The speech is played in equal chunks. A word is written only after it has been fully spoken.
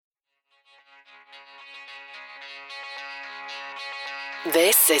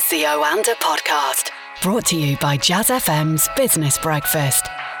This is the Oanda Podcast, brought to you by Jazz FM's Business Breakfast.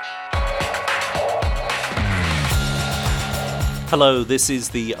 Hello, this is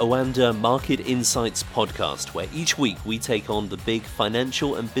the Oanda Market Insights Podcast, where each week we take on the big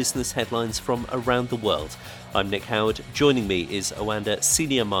financial and business headlines from around the world. I'm Nick Howard. Joining me is Oanda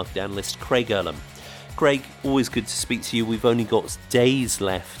Senior Market Analyst Craig Erlam. Craig, always good to speak to you. We've only got days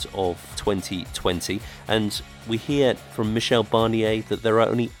left of 2020, and we hear from Michel Barnier that there are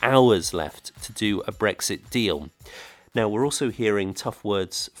only hours left to do a Brexit deal. Now, we're also hearing tough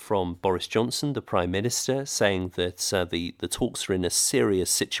words from Boris Johnson, the Prime Minister, saying that the talks are in a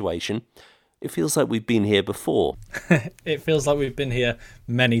serious situation. It feels like we've been here before. It feels like we've been here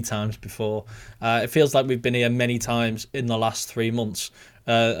many times before. It feels like we've been here many times in the last 3 months.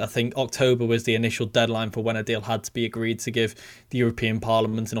 I think October was the initial deadline for when a deal had to be agreed to give the European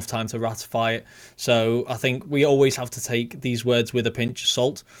Parliament enough time to ratify it. So I think we always have to take these words with a pinch of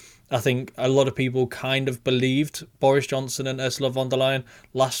salt. I think a lot of people kind of believed Boris Johnson and Ursula von der Leyen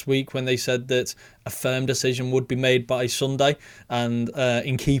last week when they said that a firm decision would be made by Sunday. And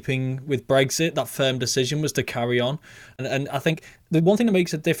in keeping with Brexit, that firm decision was to carry on. And I think the one thing that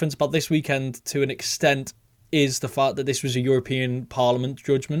makes a difference about this weekend to an extent is the fact that this was a European Parliament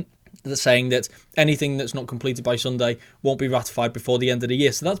judgment that's saying that anything that's not completed by Sunday won't be ratified before the end of the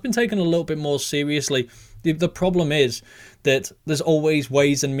year. So that's been taken a little bit more seriously. The problem is that there's always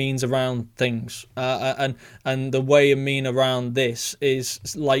ways and means around things, and the way and mean around this is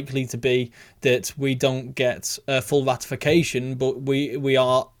likely to be that we don't get a full ratification, but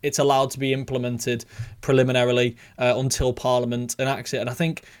it's allowed to be implemented preliminarily until Parliament enacts it. And I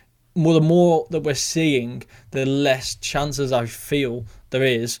think the more that we're seeing, the less chances I feel there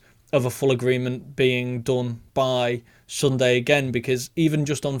is of a full agreement being done by Sunday again, because even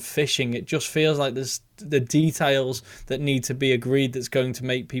just on fishing, it just feels like there's the details that need to be agreed that's going to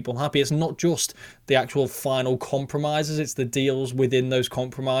make people happy. It's not just the actual final compromises, it's the deals within those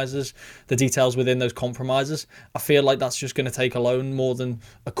compromises, the details within those compromises. I feel like that's just going to take alone more than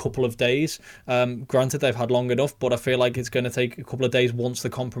a couple of days. Granted, they've had long enough, but I feel like it's going to take a couple of days once the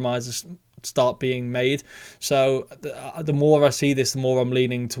compromises start being made. So the more I see this, the more I'm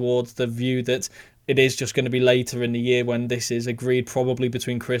leaning towards the view that it is just going to be later in the year when this is agreed, probably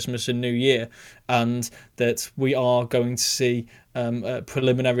between Christmas and New Year, and that we are going to see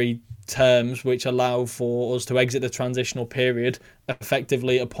preliminary terms which allow for us to exit the transitional period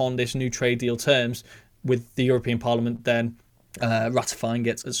effectively upon this new trade deal terms, with the European Parliament then ratifying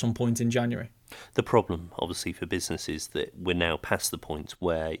it at some point in January. The problem, obviously, for business is that we're now past the point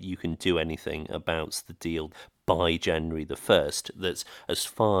where you can do anything about the deal by January the 1st. That's as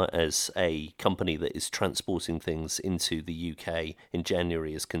far as a company that is transporting things into the UK in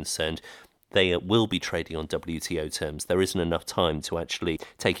January is concerned. They will be trading on WTO terms. There isn't enough time to actually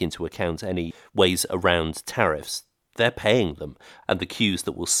take into account any ways around tariffs. They're paying them, and the queues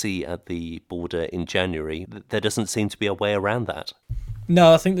that we'll see at the border in January, there doesn't seem to be a way around that.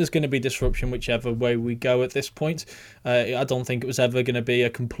 No, I think there's going to be disruption whichever way we go at this point. I don't think it was ever going to be a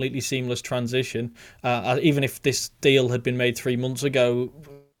completely seamless transition. Even if this deal had been made 3 months ago,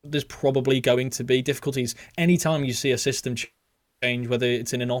 there's probably going to be difficulties. Anytime you see a system change, whether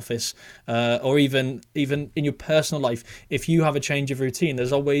it's in an office or even in your personal life, if you have a change of routine,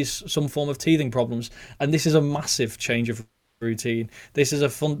 there's always some form of teething problems. And this is a massive change of routine. This is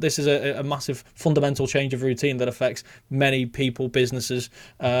a massive fundamental change of routine that affects many people, businesses,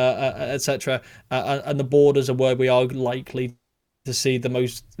 etc. And the borders are where we are likely to see the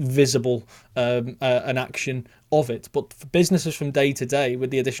most visible an action of it. But for businesses from day to day,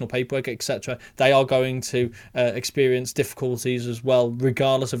 with the additional paperwork, etc., they are going to experience difficulties as well,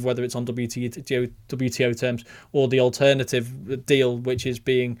 regardless of whether it's on WTO terms or the alternative deal which is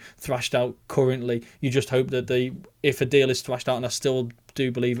being thrashed out currently. You just hope that if a deal is thrashed out, and I still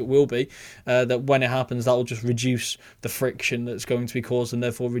do believe it will be, that when it happens, that will just reduce the friction that's going to be caused, and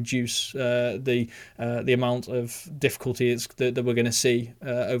therefore reduce the amount of difficulty that we're going to see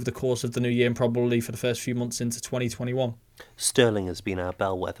over the course of the new year, and probably for the first few months into 2021. Sterling has been our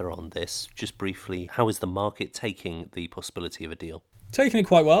bellwether on this. Just briefly, how is the market taking the possibility of a deal? Taking it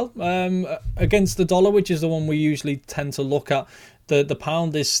quite well. Against the dollar, which is the one we usually tend to look at, the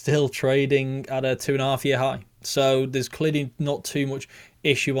pound is still trading at a 2.5-year high. So there's clearly not too much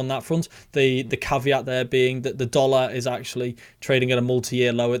issue on that front. The caveat there being that the dollar is actually trading at a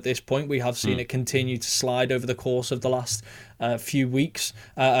multi-year low at this point. We have seen it continue to slide over the course of the last few weeks,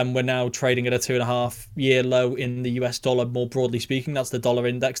 and we're now trading at a 2.5-year low in the US dollar. More broadly speaking, that's the dollar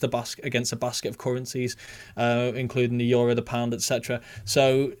index, against a basket of currencies, including the euro, the pound, etc.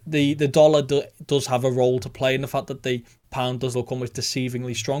 So the dollar does have a role to play in the fact that the pound does look almost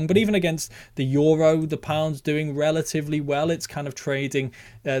deceivingly strong. But even against the euro, the pound's doing relatively well. It's kind of trading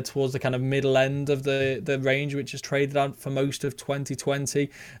towards the kind of middle end of the range, which is traded out for most of 2020.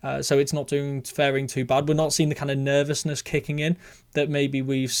 So it's not faring too bad. We're not seeing the kind of nervousness kicking in that maybe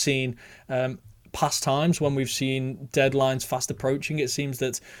we've seen past times when we've seen deadlines fast approaching. It seems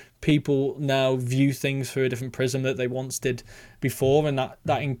that people now view things through a different prism that they once did before, and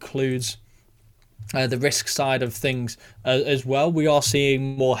that includes the risk side of things as well. We are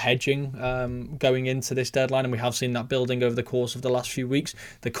seeing more hedging going into this deadline, and we have seen that building over the course of the last few weeks.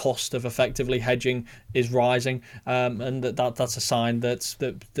 The cost of effectively hedging is rising, and that's a sign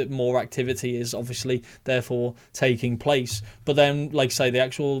that more activity is obviously therefore taking place. But then, like I say, the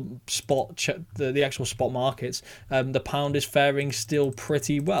actual spot markets, the pound is faring still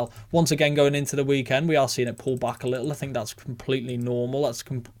pretty well. Once again, going into the weekend, we are seeing it pull back a little. I think that's completely normal. That's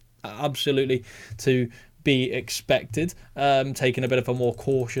absolutely to be expected, taking a bit of a more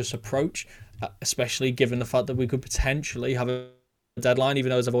cautious approach, especially given the fact that we could potentially have a deadline,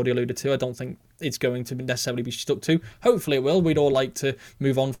 even though, as I've already alluded to, I don't think it's going to necessarily be stuck to. Hopefully it will. We'd all like to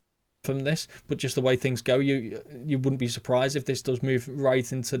move on from this, but just the way things go, you wouldn't be surprised if this does move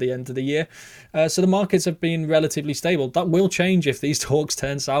right into the end of the year. So the markets have been relatively stable. That will change if these talks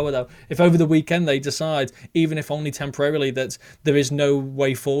turn sour, though. If over the weekend they decide, even if only temporarily, that there is no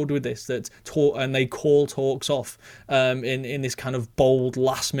way forward with this, and they call talks off in this kind of bold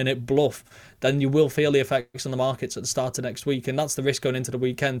last-minute bluff, then you will feel the effects on the markets at the start of next week, and that's the risk going into the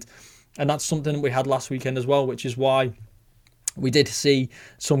weekend. And that's something that we had last weekend as well, which is why we did see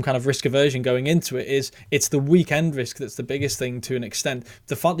some kind of risk aversion going into it. It's the weekend risk that's the biggest thing to an extent.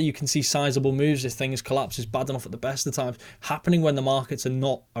 The fact that you can see sizable moves if things collapse is bad enough at the best of times. Happening when the markets are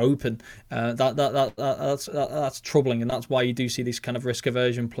not open, that's troubling, and that's why you do see this kind of risk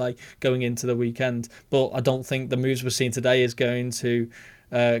aversion play going into the weekend. But I don't think the moves we're seeing today is going to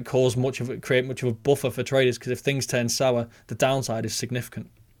create much of a buffer for traders, because if things turn sour, the downside is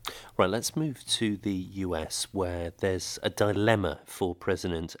significant. Right, let's move to the US, where there's a dilemma for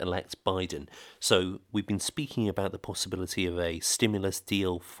President-elect Biden. So we've been speaking about the possibility of a stimulus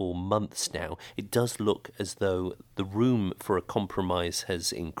deal for months now. It does look as though the room for a compromise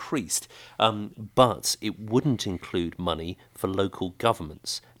has increased, but it wouldn't include money for local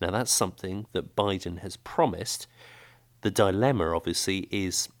governments. Now, that's something that Biden has promised. The dilemma, obviously,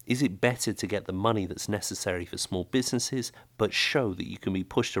 is it better to get the money that's necessary for small businesses, but show that you can be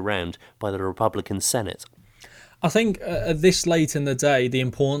pushed around by the Republican Senate? I think this late in the day, the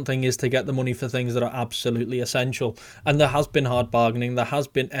important thing is to get the money for things that are absolutely essential. And there has been hard bargaining. There has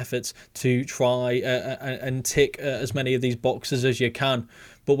been efforts to try and tick as many of these boxes as you can.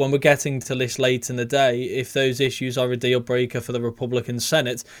 But when we're getting to this late in the day, if those issues are a deal breaker for the Republican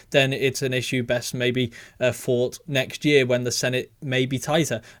Senate, then it's an issue best maybe fought next year when the Senate may be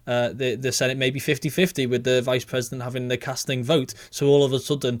tighter. The Senate may be 50-50 with the Vice President having the casting vote. So all of a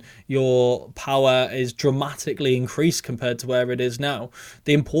sudden, your power is dramatically increased compared to where it is now.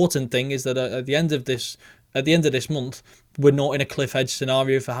 The important thing is that at the end of this month, we're not in a cliff edge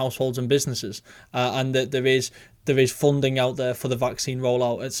scenario for households and businesses, and that there is funding out there for the vaccine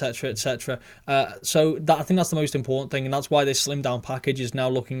rollout, etc., etc. So I think that's the most important thing, and that's why this slimmed down package is now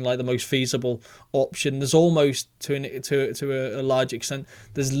looking like the most feasible option. There's almost, to a large extent,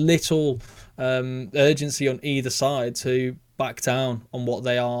 there's little urgency on either side to back down on what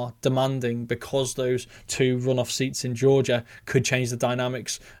they are demanding, because those two runoff seats in Georgia could change the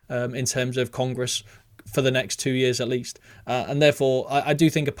dynamics in terms of Congress for the next 2 years at least. And therefore, I do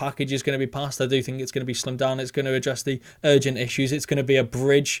think a package is going to be passed. I do think it's going to be slimmed down. It's going to address the urgent issues. It's going to be a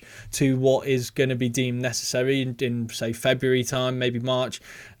bridge to what is going to be deemed necessary in say, February time, maybe March,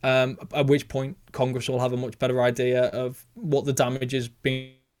 at which point Congress will have a much better idea of what the damage is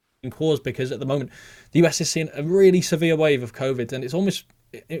being caused, because at the moment, the US is seeing a really severe wave of COVID, and it's almost,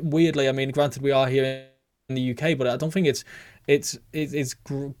 weirdly, I mean, granted we are here in the UK, but I don't think it's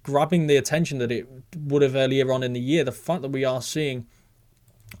grabbing the attention that it would have earlier on in the year. The fact that we are seeing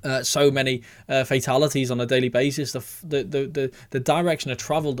so many fatalities on a daily basis, the direction of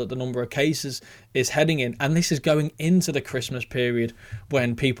travel that the number of cases is heading in, and this is going into the Christmas period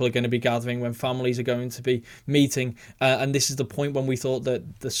when people are going to be gathering, when families are going to be meeting, and this is the point when we thought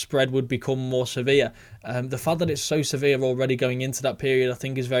that the spread would become more severe. The fact that it's so severe already going into that period, I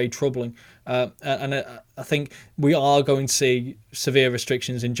think, is very troubling. I think we are going to see severe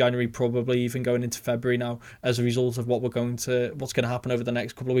restrictions in January, probably even going into February now, as a result of what's going to happen over the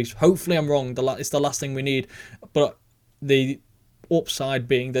next couple of weeks. Hopefully I'm wrong. It's the last thing we need, but the upside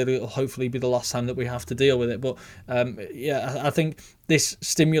being that it'll hopefully be the last time that we have to deal with it. But I think this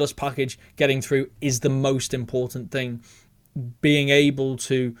stimulus package getting through is the most important thing. Being able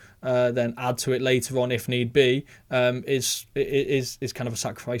to then add to it later on if need be is kind of a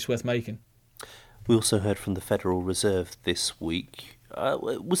sacrifice worth making. We also heard from the Federal Reserve this week.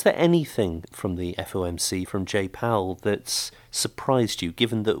 Was there anything from the FOMC, from Jay Powell, that's surprised you,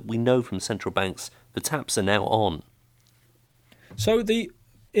 given that we know from central banks the taps are now on? So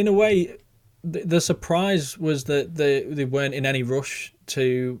in a way, the surprise was that they weren't in any rush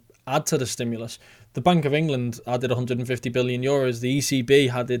to add to the stimulus. The Bank of England added 150 billion euros. The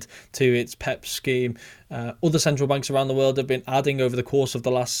ECB added to its PEP scheme. Other central banks around the world have been adding over the course of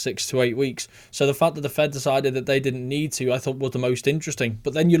the last 6 to 8 weeks. So the fact that the Fed decided that they didn't need to, I thought was the most interesting.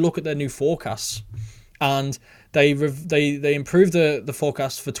 But then you look at their new forecasts, and they improved the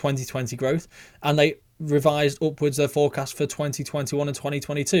forecast for 2020 growth, and they revised upwards their forecast for 2021 and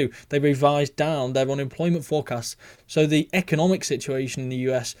 2022. They revised down their unemployment forecast. So the economic situation in the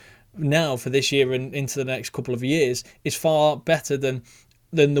US now for this year and into the next couple of years is far better than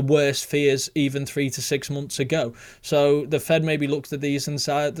the worst fears even 3 to 6 months ago. So the Fed maybe looked at these and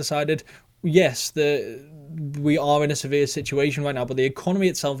decided, yes, we are in a severe situation right now, but the economy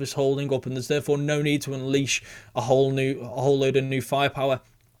itself is holding up, and there's therefore no need to unleash a whole load of new firepower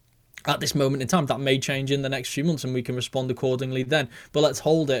at this moment in time. That may change in the next few months and we can respond accordingly then. But let's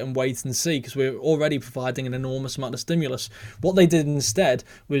hold it and wait and see, because we're already providing an enormous amount of stimulus. What they did instead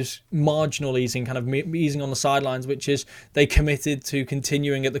was marginal easing, kind of easing on the sidelines, which is they committed to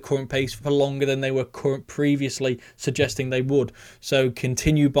continuing at the current pace for longer than they were previously suggesting they would. So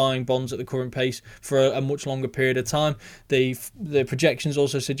continue buying bonds at the current pace for a much longer period of time. The projections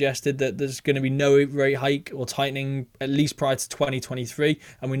also suggested that there's going to be no rate hike or tightening at least prior to 2023,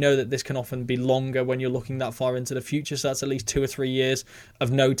 and we know that this can often be longer when you're looking that far into the future, so that's at least 2 or 3 years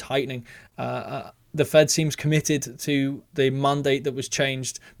of no tightening. The Fed seems committed to the mandate that was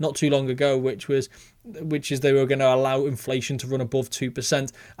changed not too long ago, which is they were going to allow inflation to run above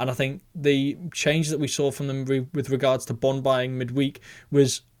 2%. And I think the change that we saw from them with regards to bond buying midweek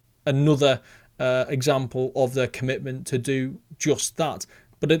was another example of their commitment to do just that.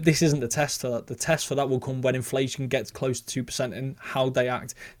 But this isn't the test for that. The test for that will come when inflation gets close to 2% and how they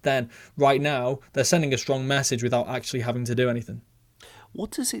act then. Right now, they're sending a strong message without actually having to do anything.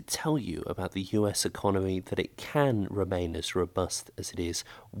 What does it tell you about the US economy that it can remain as robust as it is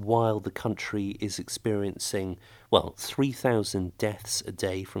while the country is experiencing, 3,000 deaths a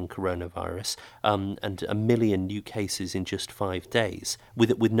day from coronavirus and 1 million new cases in just 5 days,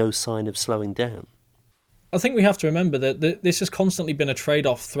 with no sign of slowing down? I think we have to remember that this has constantly been a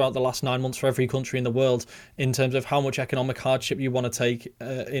trade-off throughout the last 9 months for every country in the world in terms of how much economic hardship you want to take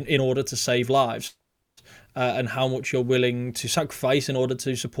in order to save lives. And how much you're willing to sacrifice in order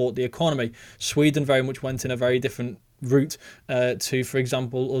to support the economy. Sweden very much went in a very different route to, for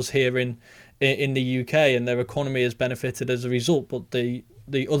example, us here in the UK, and their economy has benefited as a result. But the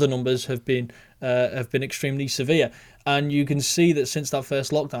other numbers have been extremely severe, and you can see that since that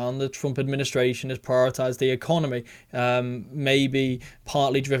first lockdown, the Trump administration has prioritised the economy, maybe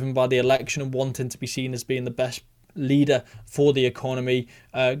partly driven by the election and wanting to be seen as being the best leader for the economy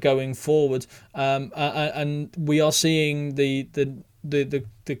going forward, and we are seeing the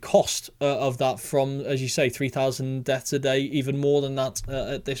cost of that from, as you say, 3,000 deaths a day, even more than that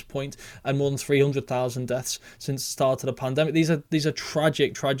at this point, and more than 300,000 deaths since the start of the pandemic. These are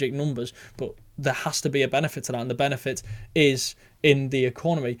tragic numbers, but there has to be a benefit to that, and the benefit is in the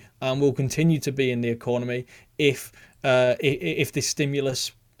economy, and will continue to be in the economy if the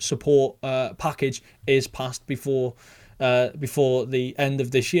stimulus support package is passed before the end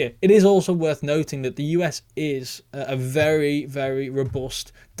of this year. It is also worth noting that the US is a very, very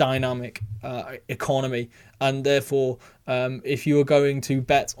robust, dynamic economy, and therefore if you are going to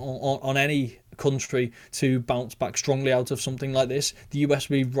bet on any country to bounce back strongly out of something like this, the US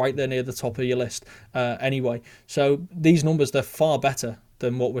will be right there near the top of your list anyway. So these numbers, they're far better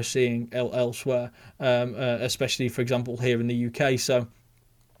than what we're seeing elsewhere, especially, for example, here in the UK. So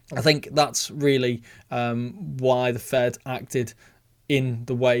I think that's really why the Fed acted in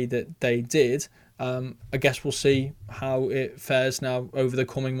the way that they did. I guess we'll see how it fares now over the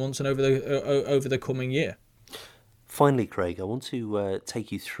coming months and over the coming year. Finally, Craig, I want to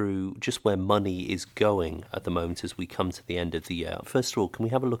take you through just where money is going at the moment as we come to the end of the year. First of all, can we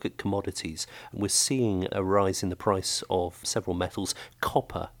have a look at commodities? We're seeing a rise in the price of several metals,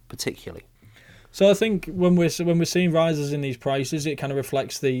 copper particularly. So I think when we're seeing rises in these prices, it kind of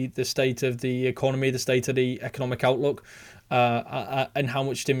reflects the state of the economy, the state of the economic outlook, and how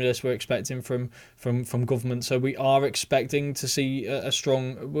much stimulus we're expecting from government. So we are expecting to see a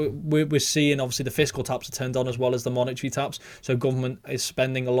strong. We're seeing obviously the fiscal taps are turned on as well as the monetary taps. So government is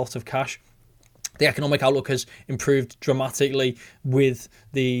spending a lot of cash. The economic outlook has improved dramatically with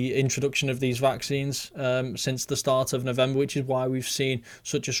the introduction of these vaccines since the start of November, which is why we've seen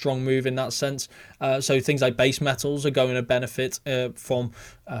such a strong move in that sense. So things like base metals are going to benefit from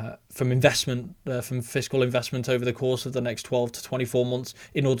investment, from fiscal investment over the course of the next 12 to 24 months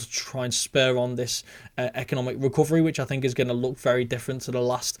in order to try and spur on this economic recovery, which I think is going to look very different to the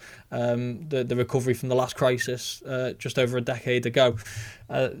last the recovery from the last crisis just over a decade ago.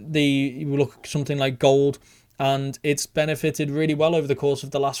 You look at something like gold, and it's benefited really well over the course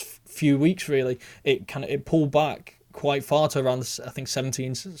of the last few weeks. Really, it pulled back quite far to around, I think,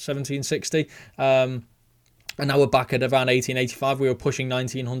 1760. And now we're back at around 1885. We were pushing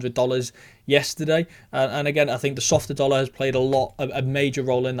 $1,900 yesterday. And again, I think the softer dollar has played a major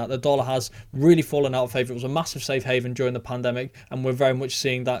role in that. The dollar has really fallen out of favour. It was a massive safe haven during the pandemic, and we're very much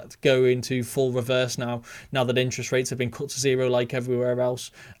seeing that go into full reverse now that interest rates have been cut to zero like everywhere else.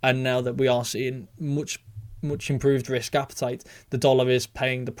 And now that we are seeing much improved risk appetite, the dollar is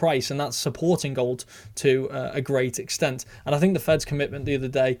paying the price, and that's supporting gold to a great extent. And I think the Fed's commitment the other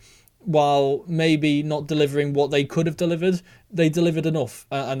day, while maybe not delivering what they could have delivered, they delivered enough,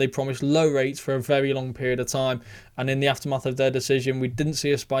 and they promised low rates for a very long period of time. And in the aftermath of their decision, we didn't see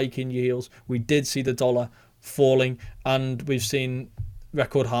a spike in yields. We did see the dollar falling, and we've seen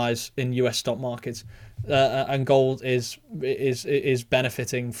record highs in US stock markets. And gold is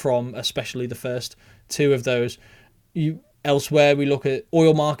benefiting from especially the first two of those. Elsewhere, we look at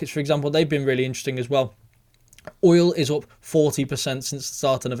oil markets, for example. They've been really interesting as well. Oil is up 40% since the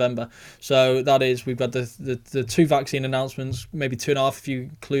start of November. So that is, we've got the two vaccine announcements, maybe 2.5 if you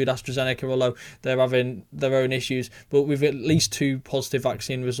include AstraZeneca, although they're having their own issues. But we've at least 2 positive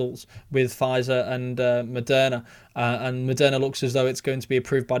vaccine results with Pfizer and Moderna. And Moderna looks as though it's going to be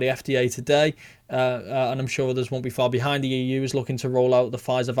approved by the FDA today. And I'm sure others won't be far behind. The EU is looking to roll out the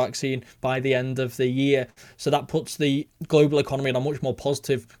Pfizer vaccine by the end of the year. So that puts the global economy on a much more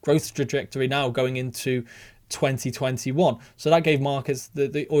positive growth trajectory now going into 2021. So that gave markets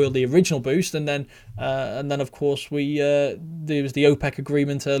the oil the original boost, and then of course there was the OPEC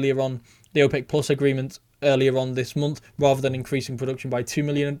agreement earlier on, the OPEC Plus agreement earlier on this month. Rather than increasing production by 2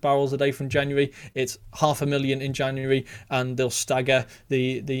 million barrels a day from January, it's 500,000 in January, and they'll stagger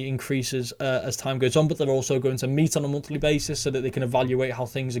the increases as time goes on. But they're also going to meet on a monthly basis so that they can evaluate how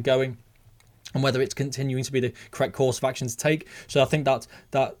things are going and whether it's continuing to be the correct course of action to take. So I think that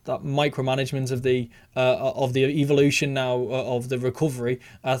micromanagement of the evolution now of the recovery,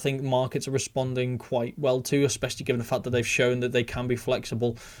 I think markets are responding quite well to, especially given the fact that they've shown that they can be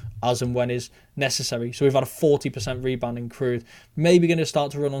flexible as and when is necessary. So we've had a 40% rebound in crude. Maybe going to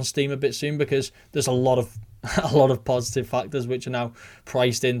start to run on steam a bit soon, because there's a lot of positive factors which are now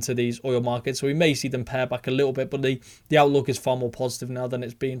priced into these oil markets. So we may see them pare back a little bit, but the outlook is far more positive now than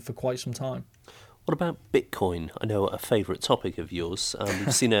it's been for quite some time. What about Bitcoin? I know a favourite topic of yours.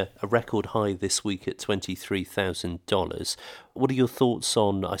 We've seen a record high this week at $23,000. What are your thoughts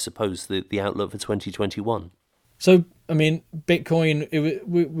on, I suppose, the outlook for 2021? So, I mean, Bitcoin,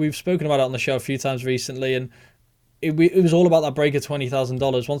 we've spoken about it on the show a few times recently, and it was all about that break of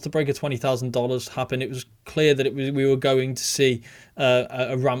 $20,000. Once the break of $20,000 happened, it was clear that we were going to see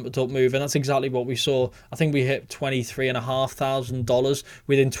a ramped up move, and that's exactly what we saw. I think we hit $23,500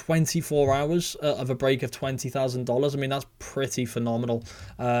 within 24 hours of a break of $20,000. I mean, that's pretty phenomenal.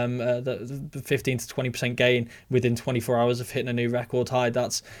 The 15 to 20% gain within 24 hours of hitting a new record high.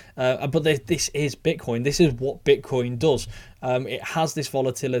 But this is Bitcoin. This is what Bitcoin does. It has this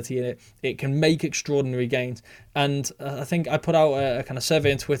volatility in it. It can make extraordinary gains. And I think I put out a kind of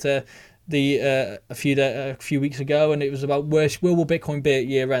survey on Twitter a few weeks ago, and it was about where will Bitcoin be at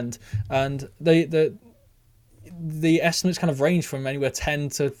year end, and the estimates kind of range from anywhere 10,000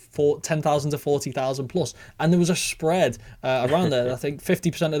 to 40,000 plus, and there was a spread around there. I think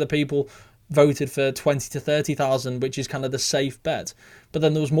 50% of the people voted for 20 to 30,000, which is kind of the safe bet. But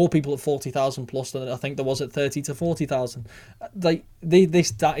then there was more people at 40,000 plus than I think there was at 30 to 40,000. That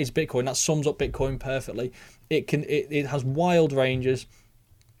is Bitcoin. That sums up Bitcoin perfectly. It has wild ranges.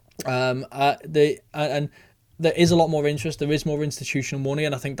 And there is a lot more interest. There is more institutional money,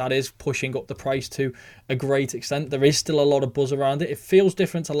 and I think that is pushing up the price to a great extent. There is still a lot of buzz around it. It feels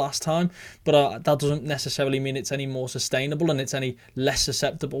different to last time, but that doesn't necessarily mean it's any more sustainable and it's any less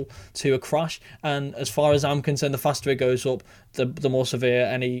susceptible to a crash. And as far as I'm concerned, the faster it goes up, the more severe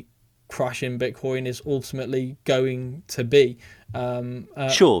any crash in Bitcoin is ultimately going to be.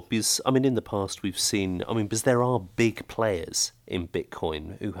 Sure, because in the past we've seen, because there are big players in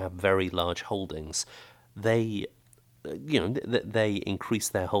Bitcoin who have very large holdings. They increase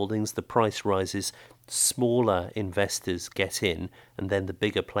their holdings, the price rises, smaller investors get in, and then the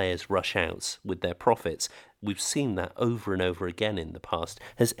bigger players rush out with their profits. We've seen that over and over again in the past.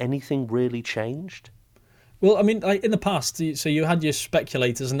 Has anything really changed? Well, in the past, so you had your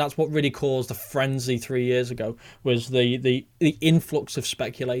speculators, and that's what really caused the frenzy 3 years ago, was the influx of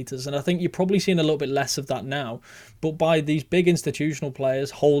speculators. And I think you're probably seeing a little bit less of that now. But by these big institutional players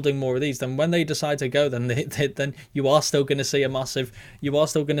holding more of these, then when they decide to go, then then you are still going to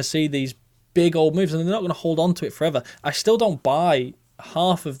see these big old moves, and they're not going to hold on to it forever. I still don't buy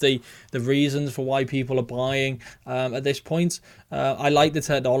half of the reasons for why people are buying at this point. I like the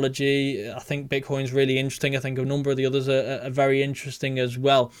technology. I think Bitcoin's really interesting. I think a number of the others are very interesting as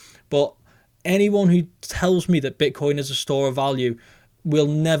well. But anyone who tells me that Bitcoin is a store of value will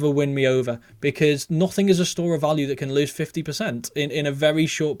never win me over, because nothing is a store of value that can lose 50% in a very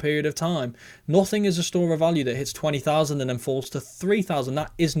short period of time. Nothing is a store of value that hits 20,000 and then falls to 3,000.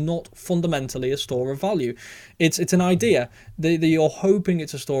 That is not fundamentally a store of value. It's an idea that you're hoping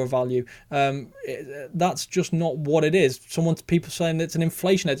it's a store of value. That's just not what it is. People saying it's an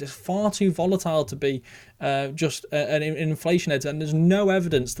inflation hedge. It's far too volatile to be just an inflation hedge, and there's no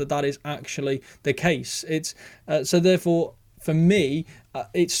evidence that is actually the case. So therefore, for me,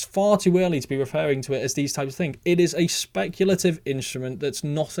 it's far too early to be referring to it as these types of things. It is a speculative instrument that's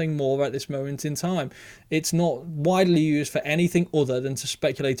nothing more at this moment in time. It's not widely used for anything other than to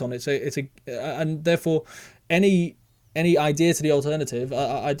speculate on it. And therefore, any idea to the alternative,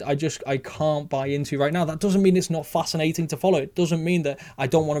 I can't buy into right now. That doesn't mean it's not fascinating to follow. It doesn't mean that I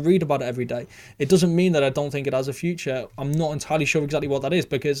don't want to read about it every day. It doesn't mean that I don't think it has a future. I'm not entirely sure exactly what that is,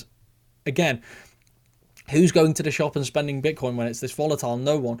 because, again, who's going to the shop and spending Bitcoin when it's this volatile?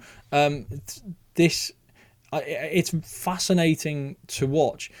 No one. It's fascinating to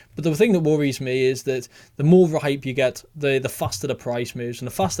watch. But the thing that worries me is that the more hype you get, the faster the price moves. And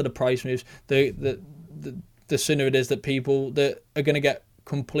the faster the price moves, the sooner it is that people that are going to get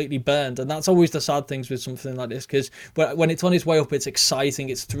completely burned. And that's always the sad things with something like this, because when it's on its way up, it's exciting,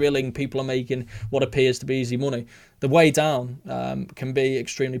 it's thrilling, people are making what appears to be easy money. The way down can be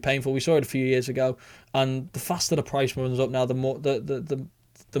extremely painful. We saw it a few years ago, and the faster the price runs up now, the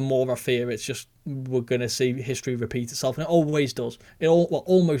more I fear it's just we're going to see history repeat itself, and it always does.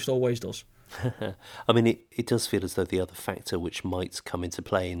 Almost always does. It does feel as though the other factor which might come into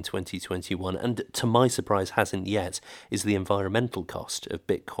play in 2021, and to my surprise hasn't yet, is the environmental cost of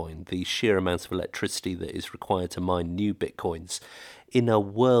Bitcoin, the sheer amount of electricity that is required to mine new Bitcoins. In a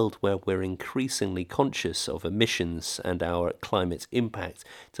world where we're increasingly conscious of emissions and our climate impact,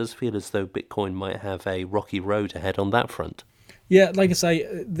 it does feel as though Bitcoin might have a rocky road ahead on that front. Yeah, like I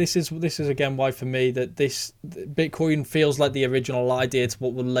say, this is again why for me that this Bitcoin feels like the original idea to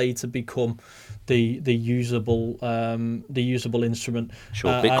what will later become the usable instrument.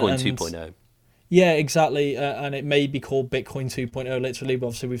 Sure, Bitcoin 2.0. Yeah, exactly, and it may be called Bitcoin 2.0 literally, but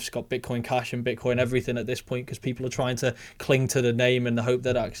obviously we've got Bitcoin Cash and Bitcoin everything at this point, because people are trying to cling to the name in the hope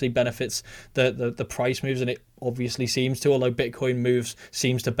that it actually benefits the price moves, and it obviously seems to, although Bitcoin moves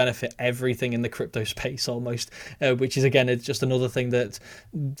seems to benefit everything in the crypto space almost, which is, again, it's just another thing that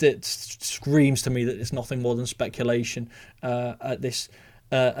screams to me that it's nothing more than speculation at this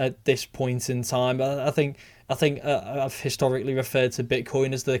point in time. I think I've historically referred to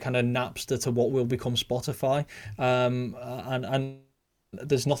Bitcoin as the kind of Napster to what will become Spotify, and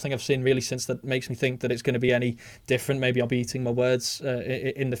there's nothing I've seen really since that makes me think that it's going to be any different. Maybe I'll be eating my words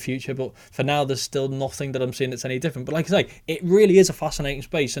in the future, but for now there's still nothing that I'm seeing that's any different. But like I say, it really is a fascinating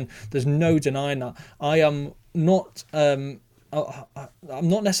space, and there's no denying that. I am not I'm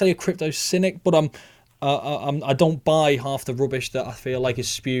not necessarily a crypto cynic, but I don't buy half the rubbish that I feel like is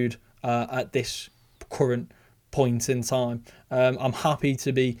spewed at this current point in time. I'm happy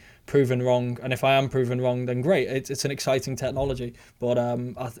to be proven wrong, and if I am proven wrong, then great. It's an exciting technology, but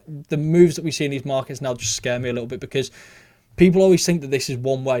the moves that we see in these markets now just scare me a little bit, because people always think that this is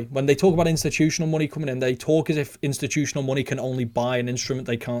one way. When they talk about institutional money coming in, they talk as if institutional money can only buy an instrument,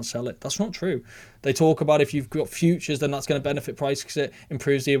 they can't sell it. That's not true. They talk about if you've got futures, then that's going to benefit price because it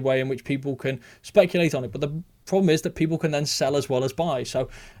improves the way in which people can speculate on it. But the problem is that people can then sell as well as buy. So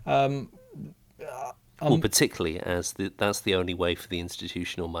particularly as that's the only way for the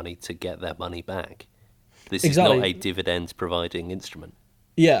institutional money to get their monch back. This exactly. is not a dividend-providing instrument.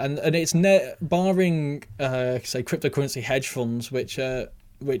 Yeah, and it's barring say cryptocurrency hedge funds, which I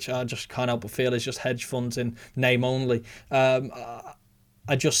just can't help but feel is just hedge funds in name only.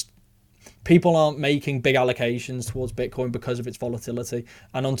 I people aren't making big allocations towards Bitcoin because of its volatility.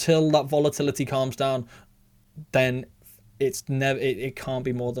 And until that volatility calms down, then it can't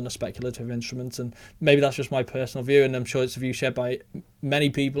be more than a speculative instrument. And maybe that's just my personal view, and I'm sure it's a view shared by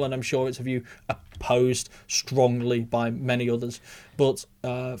many people, and I'm sure it's a view opposed strongly by many others. But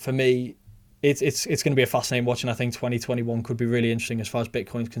for me, it's going to be a fascinating watch, and I think 2021 could be really interesting as far as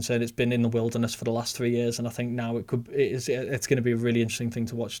Bitcoin is concerned. It's been in the wilderness for the last 3 years, and I think now it's going to be a really interesting thing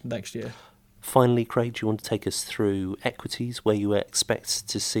to watch next year. Finally, Craig, do you want to take us through equities, where you expect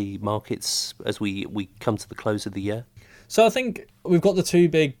to see markets as we come to the close of the year? So I think we've got the two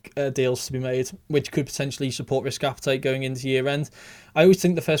big deals to be made, which could potentially support risk appetite going into year end. I always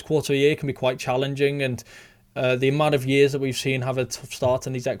think the first quarter of the year can be quite challenging, and the amount of years that we've seen have a tough start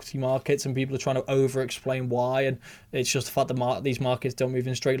in these equity markets, and people are trying to over-explain why, and it's just the fact that these markets don't move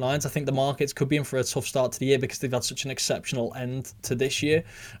in straight lines. I think the markets could be in for a tough start to the year because they've had such an exceptional end to this year,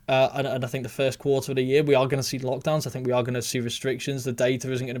 and I think the first quarter of the year we are going to see lockdowns. I think we are going to see restrictions. The data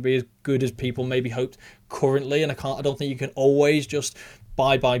isn't going to be as good as people maybe hoped currently, and I don't think you can always just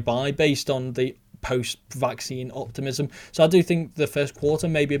buy based on the post-vaccine optimism. So I do think the first quarter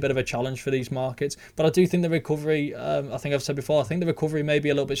may be a bit of a challenge for these markets, but I do think the recovery, I think I've said before, I think the recovery may be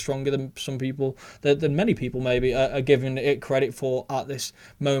a little bit stronger than some people, than many people maybe are giving it credit for at this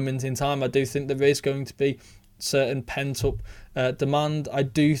moment in time. I do think there is going to be certain pent-up demand. I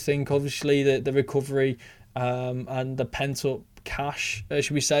do think obviously that the recovery and the pent-up cash,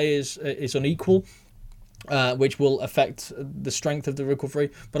 should we say, is unequal. Which will affect the strength of the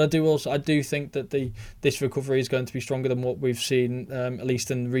recovery, but I do think that this recovery is going to be stronger than what we've seen, at least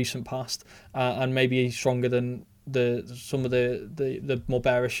in the recent past, and maybe stronger than some of the more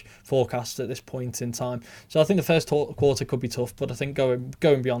bearish forecasts at this point in time. So I think the first quarter could be tough, but I think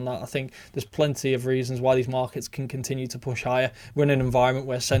going beyond that, I think there's plenty of reasons why these markets can continue to push higher. We're in an environment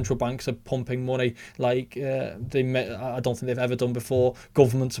where central banks are pumping money like I don't think they've ever done before.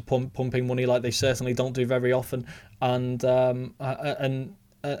 Governments are pumping money like they certainly don't do very often, and we've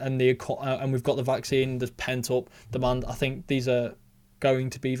got the vaccine. There's pent up demand. I think these are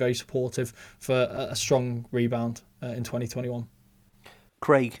going to be very supportive for a strong rebound in 2021.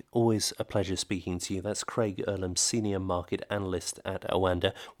 Craig, always a pleasure speaking to you. That's Craig Erlam, Senior Market Analyst at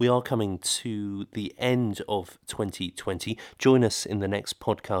Oanda. We are coming to the end of 2020. Join us in the next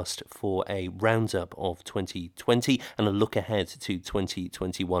podcast for a roundup of 2020 and a look ahead to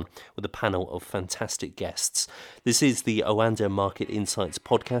 2021 with a panel of fantastic guests. This is the Oanda Market Insights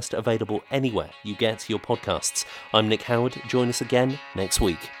podcast, available anywhere you get your podcasts. I'm Nick Howard. Join us again next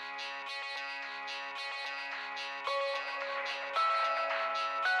week.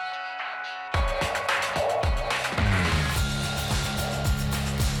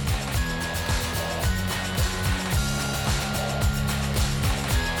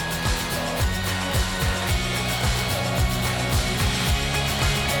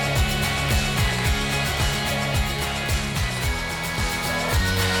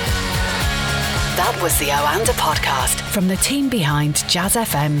 That was the Oanda podcast from the team behind Jazz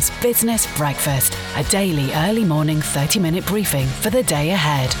FM's Business Breakfast, a daily early morning 30-minute briefing for the day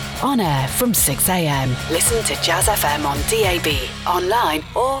ahead. On air from 6 a.m. Listen to Jazz FM on DAB, online,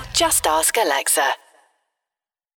 or just ask Alexa.